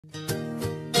I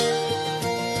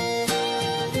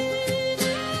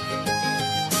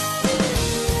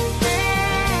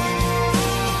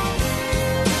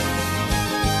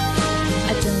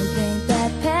don't think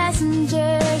that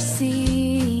passenger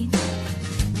seat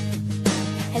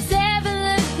has ever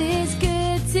looked this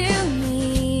good to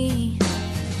me.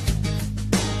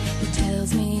 He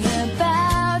tells me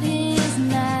about his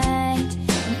night,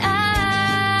 and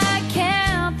I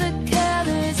count the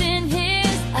colors in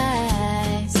his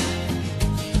eyes.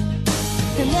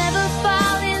 He'll never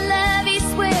fall in love, he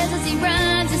swears, as he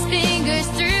runs his fingers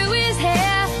through his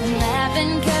hair. I'm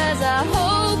laughing 'cause I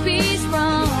hope he's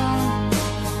wrong.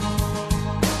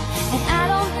 And I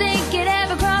don't think it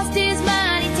ever crossed his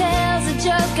mind. He tells a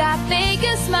joke, I fake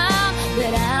a smile,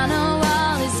 but I know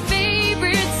all his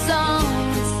favorite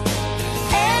songs.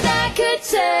 And I could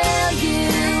tell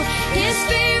you his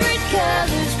favorite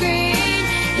color's green.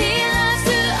 He loves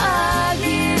to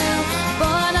argue,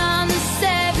 born on the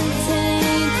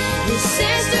 17th. His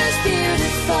sister's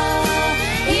beautiful,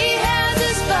 he has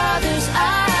his father's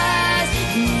eyes.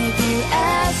 And if you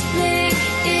ask me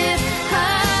if I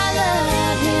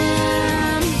love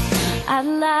him, I'd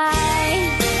lie.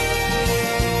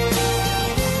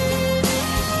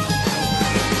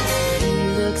 He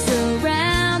looks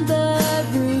around the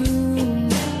room,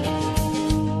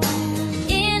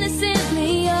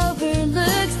 innocently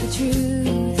overlooks the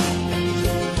truth.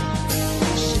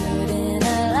 Shouldn't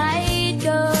a light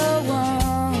go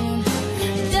on?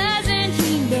 Doesn't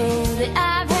he know that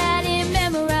I've had him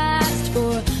memorized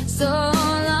for so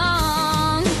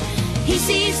long? He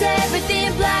sees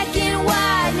everything black and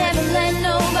white, never let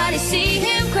nobody see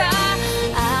him cry.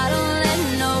 I don't let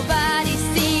nobody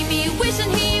see me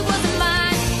wishing he wasn't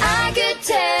mine. I could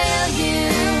tell you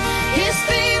his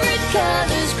favorite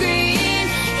color's green.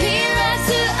 He loves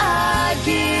to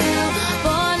argue,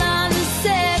 born on the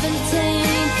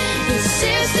 17th. His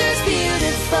sister